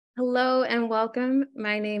Hello and welcome.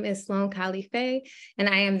 My name is Sloane Faye, and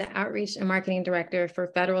I am the Outreach and Marketing Director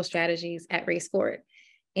for Federal Strategies at Race Forward.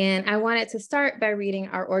 And I wanted to start by reading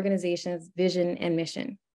our organization's vision and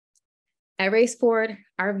mission. At Race Forward,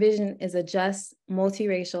 our vision is a just,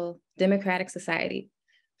 multiracial, democratic society,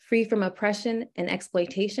 free from oppression and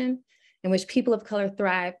exploitation, in which people of color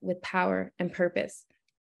thrive with power and purpose.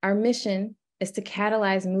 Our mission is to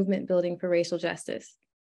catalyze movement building for racial justice.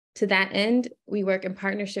 To that end, we work in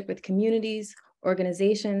partnership with communities,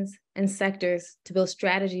 organizations, and sectors to build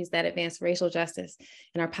strategies that advance racial justice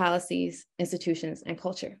in our policies, institutions, and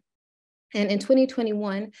culture. And in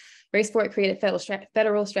 2021, Race Forward created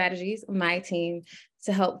federal strategies, my team,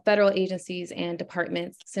 to help federal agencies and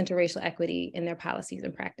departments center racial equity in their policies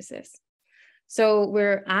and practices. So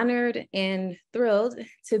we're honored and thrilled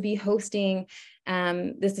to be hosting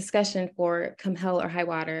this discussion for Come Hell or High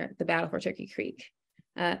Water, the Battle for Turkey Creek.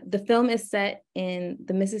 The film is set in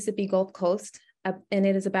the Mississippi Gulf Coast, and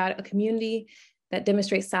it is about a community that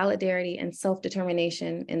demonstrates solidarity and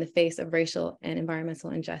self-determination in the face of racial and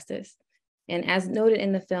environmental injustice. And as noted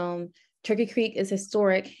in the film, Turkey Creek is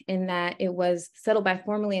historic in that it was settled by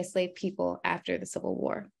formerly enslaved people after the Civil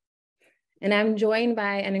War. And I'm joined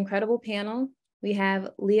by an incredible panel. We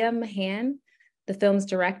have Leah Mahan, the film's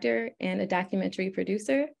director and a documentary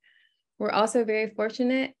producer. We're also very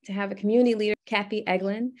fortunate to have a community leader, Kathy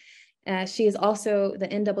Egland. She is also the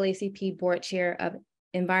NAACP board chair of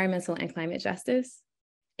Environmental and Climate Justice.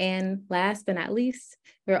 And last but not least,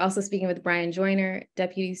 we're also speaking with Brian Joyner,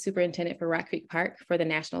 Deputy Superintendent for Rock Creek Park for the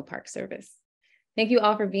National Park Service. Thank you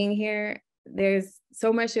all for being here. There's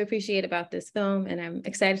so much to appreciate about this film, and I'm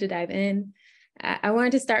excited to dive in. I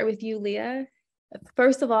wanted to start with you, Leah.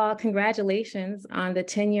 First of all, congratulations on the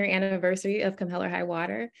 10-year anniversary of Come Hell or High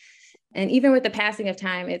Water. And even with the passing of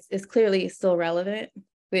time, it's clearly still relevant,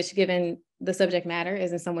 which given the subject matter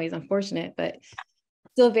is in some ways unfortunate, but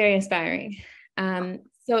still very inspiring.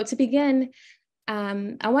 So to begin,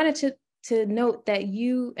 I wanted to note that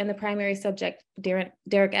you and the primary subject, Derek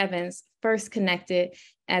Evans, first connected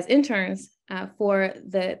as interns for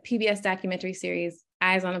the PBS documentary series,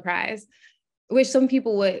 Eyes on the Prize, which some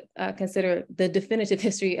people would consider the definitive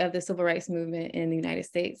history of the civil rights movement in the United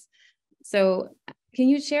States. So can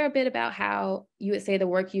you share a bit about how you would say the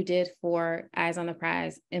work you did for Eyes on the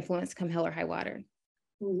Prize influenced Come Hell or High Water?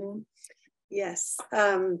 Mm-hmm. Yes.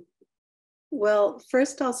 Well,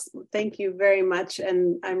 first I'll thank you very much.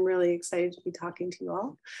 And I'm really excited to be talking to you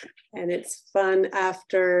all. And it's fun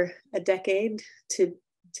after a decade to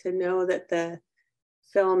know that the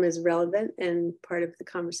film is relevant and part of the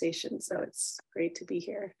conversation. So it's great to be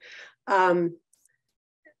here. At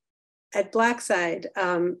Blackside,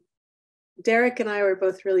 Derek and I were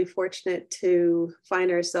both really fortunate to find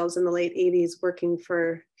ourselves in the late 80s working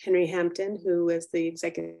for Henry Hampton, who was the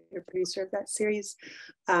executive producer of that series.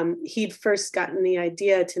 He'd first gotten the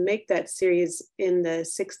idea to make that series in the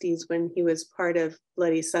 60s when he was part of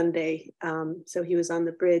Bloody Sunday. So he was on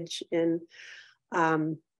the bridge in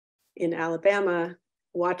Alabama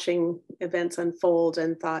watching events unfold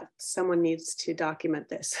and thought someone needs to document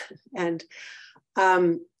this. And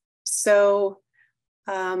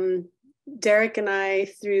Derek and I,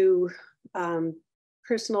 through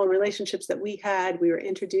personal relationships that we had, we were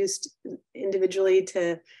introduced individually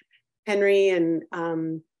to Henry and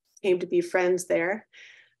came to be friends there.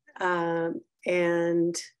 There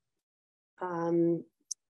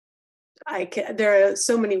are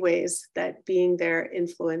so many ways that being there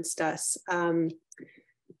influenced us.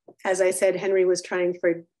 As I said, Henry was trying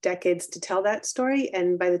for decades to tell that story.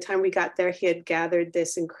 And by the time we got there, he had gathered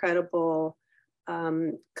this incredible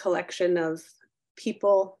collection of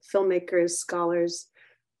people, filmmakers, scholars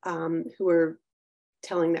who were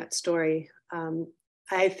telling that story.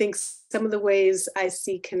 I think some of the ways I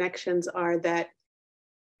see connections are that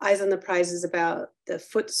Eyes on the Prize is about the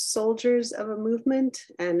foot soldiers of a movement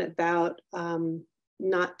and about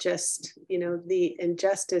not just, the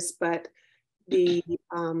injustice, but the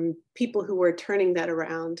people who were turning that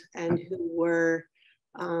around and who were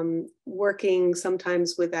working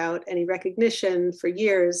sometimes without any recognition for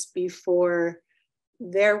years before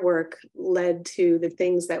their work led to the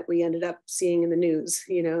things that we ended up seeing in the news.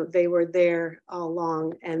 They were there all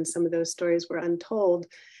along, and some of those stories were untold.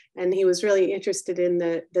 And he was really interested in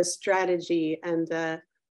the strategy and the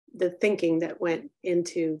thinking that went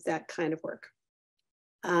into that kind of work.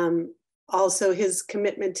 Also, his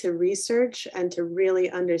commitment to research and to really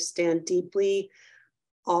understand deeply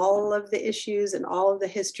all of the issues and all of the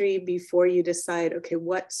history before you decide, okay,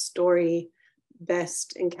 what story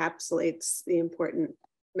best encapsulates the important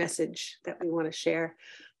message that we want to share.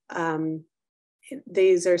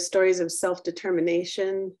 These are stories of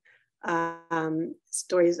self-determination,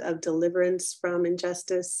 stories of deliverance from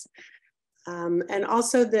injustice, and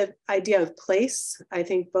also the idea of place. I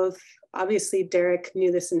think both, obviously Derek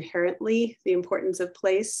knew this inherently, the importance of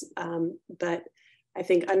place, but I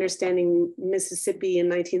think understanding Mississippi in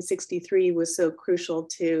 1963 was so crucial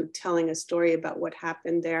to telling a story about what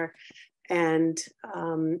happened there. And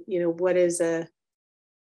what is a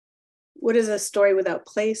story without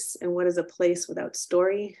place, and what is a place without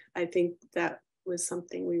story? I think that was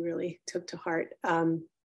something we really took to heart.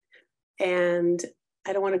 And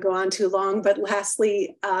I don't want to go on too long, but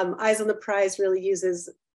lastly, Eyes on the Prize really uses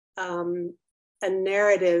a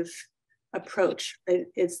narrative approach.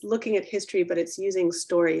 It's looking at history, but it's using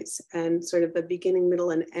stories and sort of a beginning,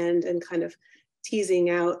 middle, and end, and kind of teasing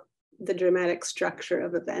out the dramatic structure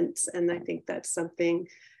of events. And I think that's something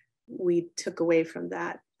we took away from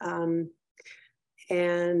that.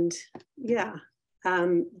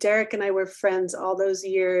 Derek and I were friends all those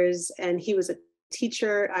years, and he was a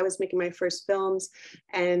teacher. I was making my first films,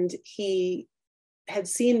 and he had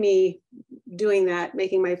seen me doing that,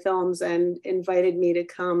 making my films, and invited me to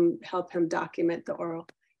come help him document the oral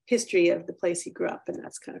history of the place he grew up. And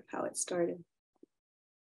that's kind of how it started.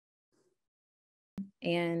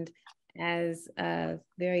 And as a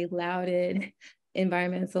very lauded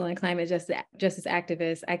environmental and climate justice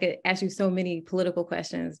activist, I could ask you so many political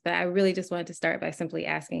questions, but I really just wanted to start by simply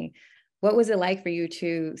asking, what was it like for you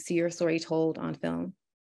to see your story told on film?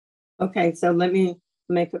 Okay, so let me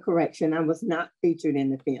make a correction. I was not featured in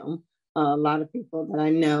the film. A lot of people that I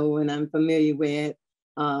know and I'm familiar with,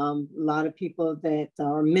 a lot of people that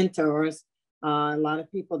are mentors, a lot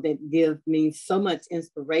of people that give me so much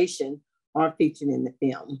inspiration are featured in the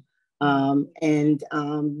film.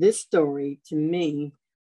 This story to me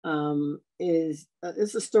is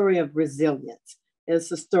a story of resilience.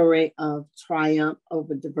 It's a story of triumph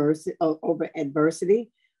over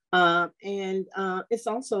adversity. It's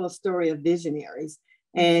also a story of visionaries.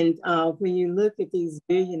 And when you look at these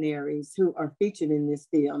visionaries who are featured in this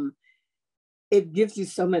film, it gives you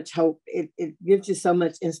so much hope. It gives you so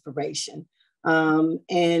much inspiration.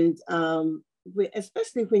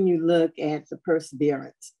 Especially when you look at the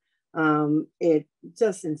perseverance, it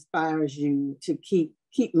just inspires you to keep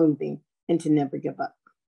moving and to never give up.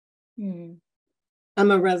 Mm.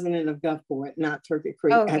 I'm a resident of Gulfport, not Turkey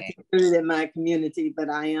Creek. Okay. I consider it my community, but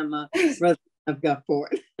I am a resident of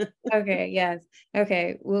Gulfport. Okay, yes.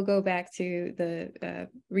 Okay, we'll go back to the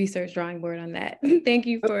research drawing board on that. Thank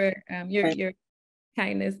you for your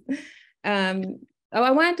kindness. I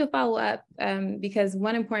wanted to follow up because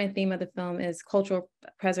one important theme of the film is cultural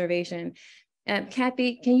preservation.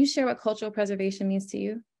 Kathy, can you share what cultural preservation means to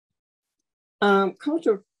you?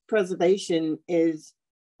 Cultural preservation is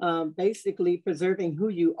basically preserving who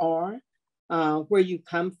you are, where you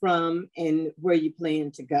come from, and where you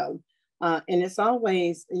plan to go. And it's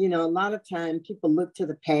always, a lot of time people look to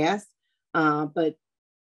the past, but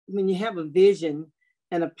when you have a vision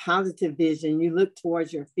and a positive vision, you look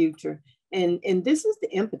towards your future. And this is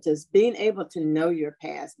the impetus, being able to know your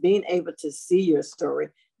past, being able to see your story,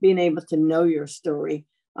 being able to know your story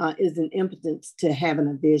is an impetus to having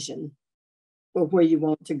a vision for where you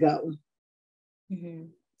want to go. Mm-hmm.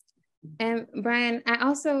 And Brian, I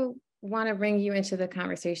also want to bring you into the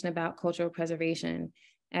conversation about cultural preservation.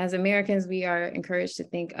 As Americans, we are encouraged to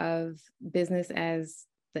think of business as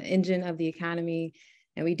the engine of the economy,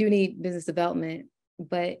 and we do need business development.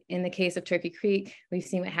 But in the case of Turkey Creek, we've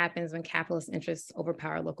seen what happens when capitalist interests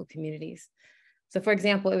overpower local communities. So for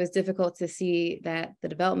example, it was difficult to see that the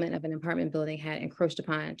development of an apartment building had encroached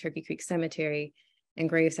upon Turkey Creek Cemetery and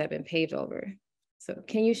graves had been paved over. So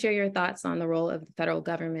can you share your thoughts on the role of the federal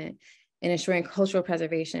government in ensuring cultural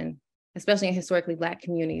preservation, especially in historically Black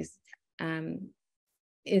communities,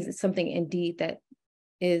 is something indeed that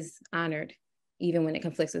is honored, even when it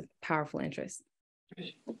conflicts with powerful interests?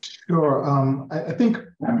 Sure. I think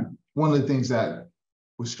one of the things that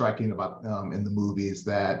was striking about in the movie is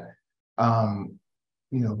that,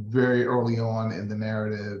 very early on in the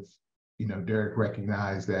narrative, Derek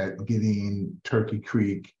recognized that getting Turkey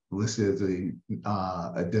Creek listed as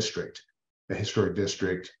a district, a historic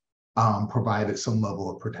district, provided some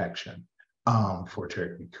level of protection for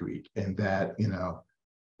Turkey Creek, and that,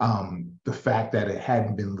 the fact that it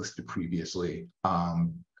hadn't been listed previously,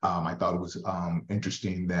 I thought it was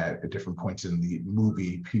interesting that at different points in the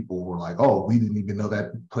movie, people were like, oh, we didn't even know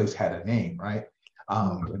that place had a name, right?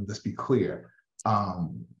 And let's be clear,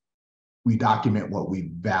 we document what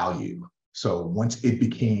we value. So once it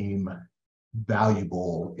became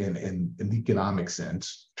valuable in the economic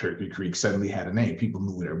sense, Turkey Creek suddenly had a name. People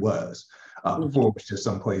knew where it was. Before it was just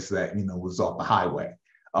some place that, was off the highway.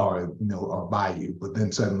 or or value, but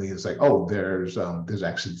then suddenly it's like, oh, there's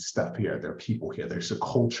actually stuff here, there are people here, there's a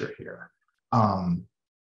culture here.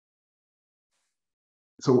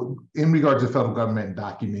 So in regards to federal government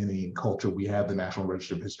documenting culture, we have the National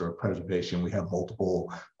Register of Historic Preservation, we have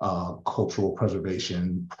multiple cultural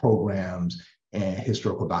preservation programs and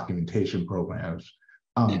historical documentation programs.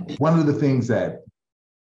 One of the things that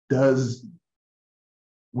does,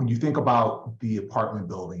 when you think about the apartment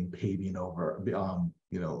building paving over,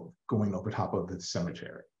 going over top of the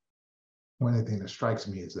cemetery, one of the things that strikes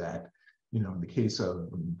me is that, in the case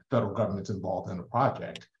of federal government's involved in a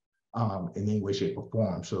project, in any way, shape, or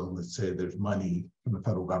form. So let's say there's money from the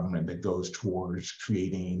federal government that goes towards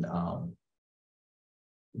creating a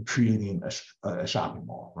shopping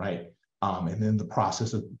mall, right? And in the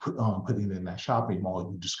process of putting in that shopping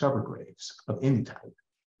mall, you discover graves of any type.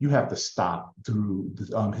 You have to stop through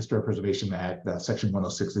the Historic Preservation Act, Section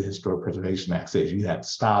 106 of the Historic Preservation Act says you have to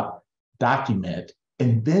stop, document,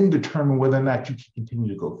 and then determine whether or not you can continue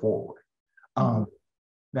to go forward.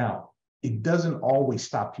 Now, it doesn't always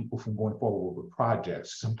stop people from going forward with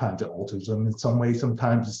projects. Sometimes it alters them in some way.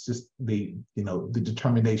 Sometimes it's just the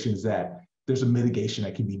determination is that there's a mitigation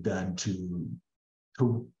that can be done to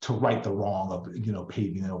right the wrong of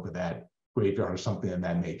paving over that graveyard or something of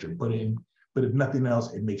that nature. But if nothing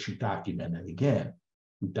else, it makes you document. And again,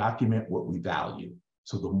 we document what we value.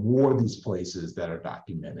 So the more these places that are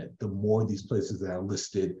documented, the more these places that are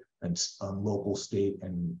listed on local, state,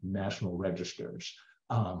 and national registers,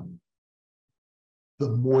 the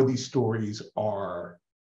more these stories are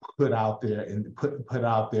put out there and put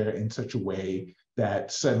out there in such a way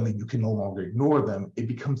that suddenly you can no longer ignore them, it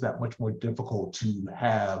becomes that much more difficult to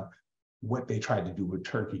have what they tried to do with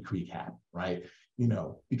Turkey Creek happen, right?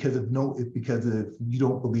 Because if you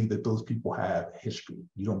don't believe that those people have history,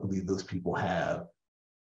 you don't believe those people have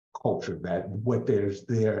culture, that what there's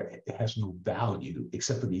there, it has no value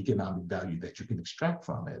except for the economic value that you can extract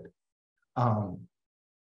from it. All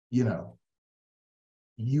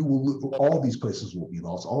these places will be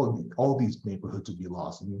lost. All these neighborhoods will be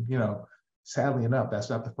lost. And sadly enough,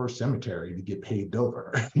 that's not the first cemetery to get paved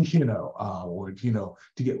over, or to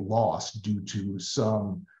get lost due to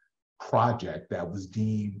some project that was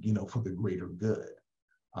deemed, for the greater good.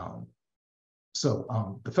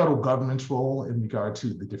 So the federal government's role in regard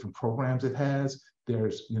to the different programs it has,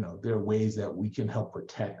 there are ways that we can help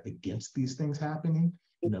protect against these things happening.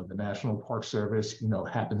 The National Park Service,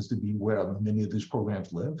 happens to be where many of these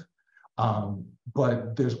programs live.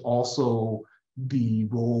 But there's also the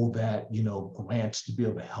role that, grants to be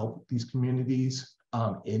able to help these communities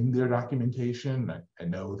in their documentation. I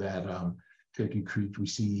know that Turkey Creek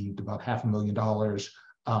received about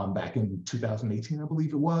 $500,000 back in 2018, I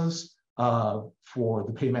believe it was, for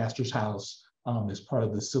the Paymaster's House as part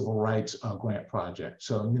of the Civil Rights Grant Project.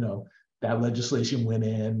 So, that legislation went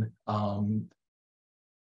in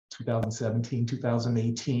 2017,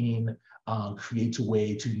 2018, creates a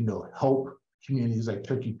way to, help communities like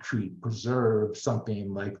Turkey Creek preserve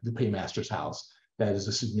something like the Paymaster's House that is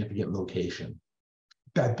a significant location.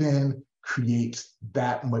 That then creates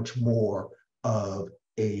that much more of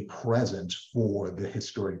a presence for the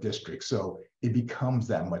historic district. So it becomes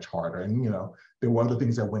that much harder. And, there were other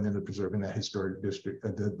things that went into preserving that historic district,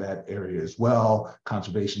 that area as well.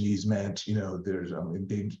 Conservation easement, there's a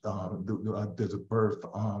bird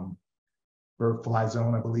fly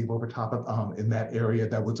zone, I believe, over top of in that area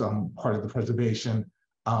that was part of the preservation.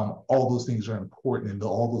 All those things are important, and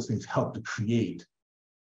all those things help to create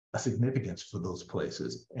a significance for those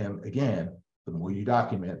places. And again, the more you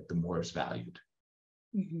document, the more it's valued.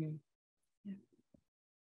 Mm-hmm. Yeah.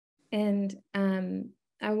 And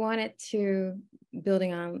I wanted to,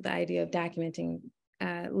 building on the idea of documenting,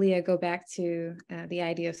 Leah, go back to the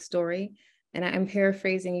idea of story. And I'm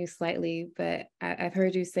paraphrasing you slightly, but I've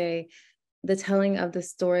heard you say the telling of the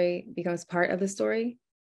story becomes part of the story,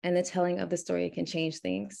 and the telling of the story can change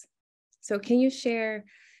things. So can you share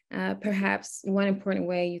perhaps one important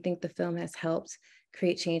way you think the film has helped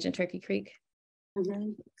create change in Turkey Creek?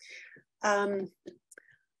 Mm-hmm.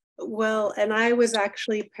 Well, and I was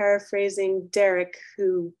actually paraphrasing Derek,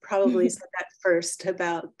 who probably said that first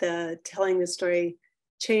about the telling the story,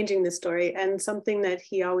 changing the story. And something that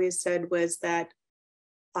he always said was that,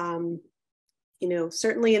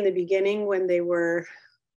 certainly in the beginning when they were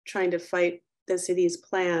trying to fight the city's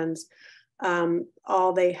plans,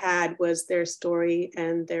 all they had was their story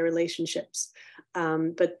and their relationships.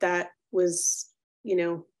 But that was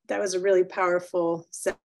a really powerful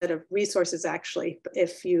set of resources, actually,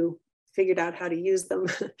 if you figured out how to use them,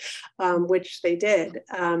 which they did.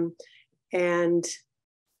 And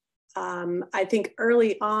I think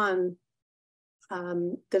early on,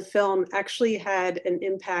 the film actually had an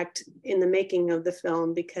impact in the making of the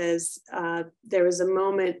film, because there was a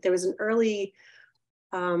moment, there was an early,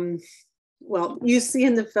 well, you see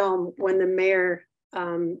in the film when the mayor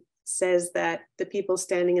says that the people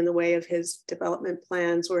standing in the way of his development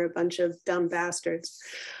plans were a bunch of dumb bastards.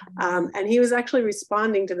 And he was actually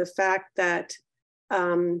responding to the fact that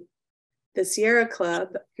the Sierra Club,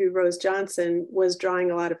 through Rose Johnson, was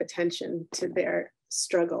drawing a lot of attention to their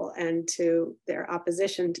struggle and to their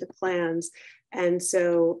opposition to plans. And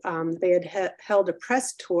so they had held a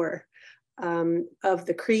press tour of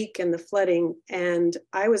the creek and the flooding, and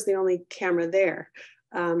I was the only camera there.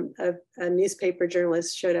 A newspaper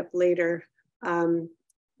journalist showed up later,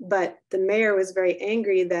 but the mayor was very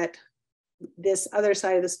angry that this other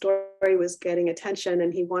side of the story was getting attention,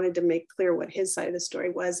 and he wanted to make clear what his side of the story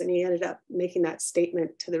was, and he ended up making that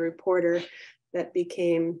statement to the reporter that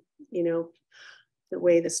became, you know, the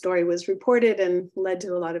way the story was reported and led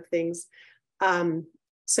to a lot of things.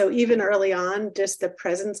 So even early on, just the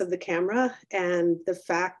presence of the camera and the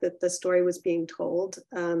fact that the story was being told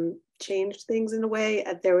changed things in a way.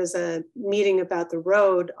 There was a meeting about the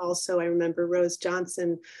road. Also, I remember Rose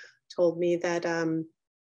Johnson told me that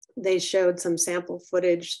they showed some sample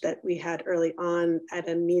footage that we had early on at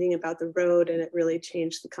a meeting about the road, and it really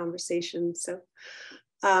changed the conversation. So,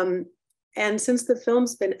 and since the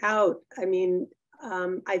film's been out, I mean,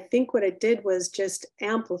 I think what it did was just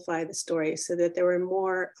amplify the story so that there were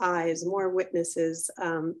more eyes, more witnesses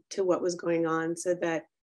to what was going on, so that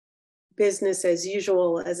business as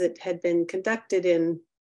usual as it had been conducted in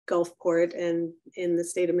Gulfport and in the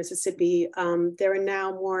state of Mississippi, there are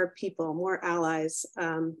now more people, more allies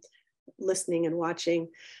listening and watching.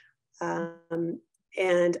 And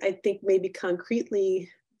I think maybe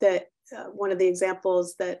concretely that one of the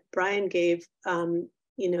examples that Brian gave,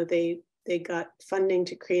 you know, they got funding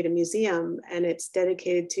to create a museum, and it's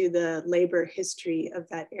dedicated to the labor history of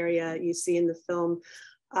that area. You see in the film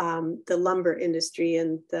the lumber industry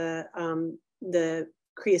and the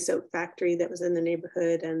creosote factory that was in the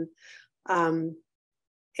neighborhood,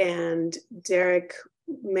 and Derek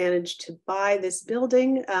managed to buy this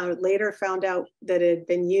building. Later found out that it had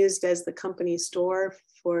been used as the company store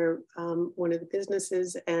for one of the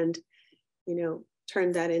businesses, and you know,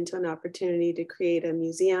 turned that into an opportunity to create a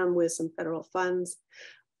museum with some federal funds.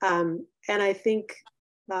 And I think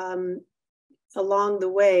along the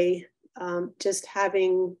way, just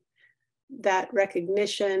having that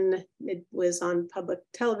recognition, it was on public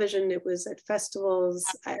television, it was at festivals.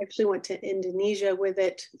 I actually went to Indonesia with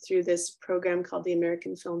it through this program called the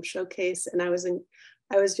American Film Showcase. And I was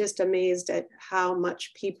just amazed at how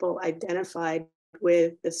much people identified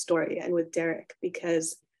with the story and with Derek,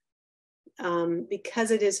 because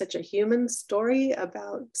it is such a human story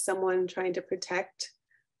about someone trying to protect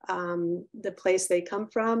the place they come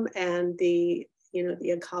from and the, you know,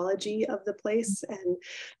 the ecology of the place, and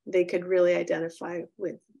they could really identify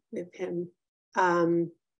with him.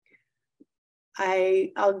 I'll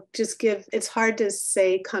just give, it's hard to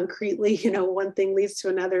say concretely, you know, one thing leads to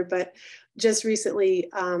another, but just recently,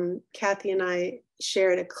 Kathy and I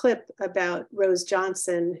shared a clip about Rose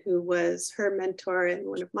Johnson, who was her mentor and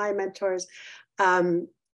one of my mentors,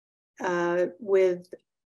 with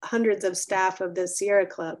hundreds of staff of the Sierra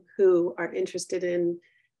Club who are interested in,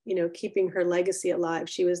 you know, keeping her legacy alive.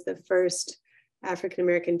 She was the first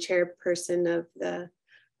African-American chairperson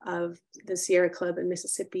of the Sierra Club in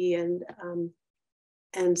Mississippi.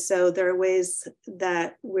 And so there are ways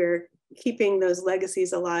that we're keeping those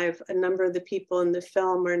legacies alive. A number of the people in the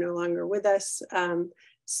film are no longer with us.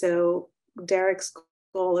 So Derek's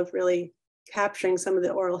goal of really capturing some of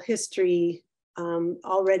the oral history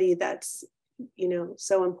already, that's, you know,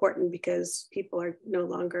 so important because people are no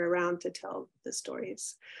longer around to tell the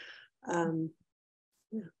stories.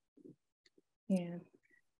 Yeah.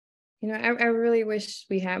 You know, I really wish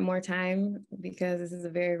we had more time because this is a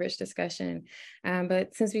very rich discussion.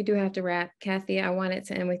 But since we do have to wrap, Kathy, I wanted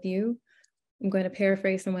to end with you. I'm going to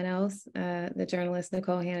paraphrase someone else, the journalist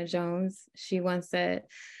Nicole Hannah-Jones. She once said,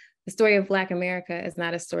 "The story of Black America is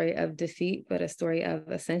not a story of defeat, but a story of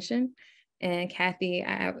ascension." And Kathy,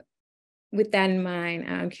 with that in mind,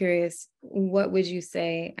 I'm curious, what would you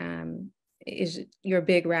say is your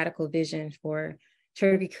big radical vision for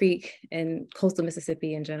Turkey Creek and coastal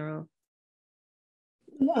Mississippi in general?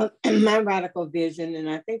 Well, my radical vision, and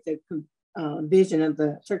I think the vision of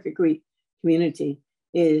the Turkey Creek community,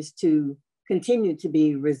 is to continue to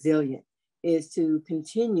be resilient, is to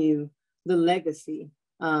continue the legacy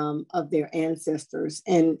of their ancestors.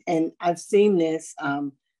 And I've seen this,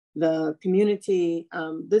 the community,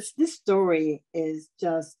 this story is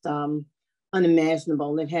just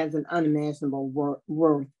unimaginable. It has an unimaginable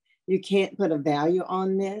worth. You can't put a value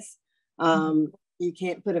on this. You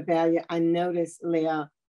can't put a value. I noticed, Leah,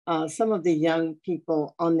 some of the young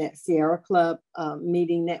people on that Sierra Club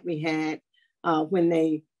meeting that we had, when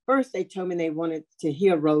they told me they wanted to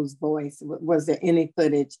hear Rose's voice. Was there any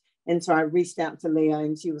footage? And so I reached out to Leah,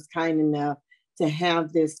 and she was kind enough to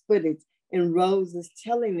have this footage. And Rose is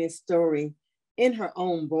telling this story in her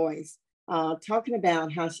own voice, talking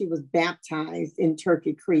about how she was baptized in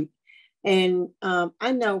Turkey Creek. And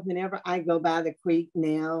I know whenever I go by the creek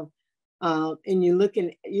now, and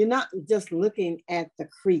you're not just looking at the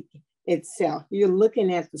creek itself, you're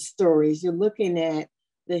looking at the stories, you're looking at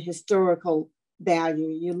the historical value,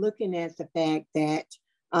 you're looking at the fact that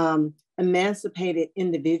emancipated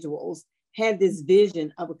individuals had this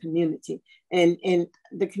vision of a community, and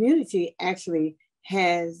the community actually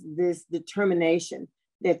has this determination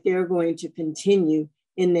that they're going to continue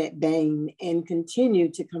in that vein and continue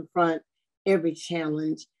to confront every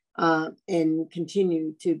challenge and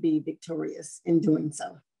continue to be victorious in doing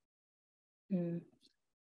so.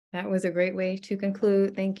 That was a great way to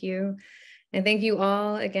conclude. Thank you. And thank you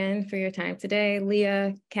all again for your time today,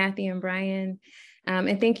 Leah, Kathy, and Brian.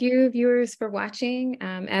 And thank you, viewers, for watching.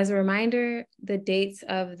 As a reminder, the dates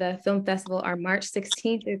of the film festival are March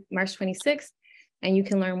 16th and March 26th, and you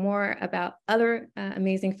can learn more about other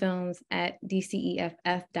amazing films at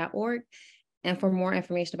DCEFF.org. And for more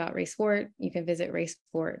information about Race Forward, you can visit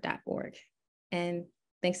raceforward.org. And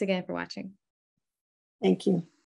thanks again for watching. Thank you.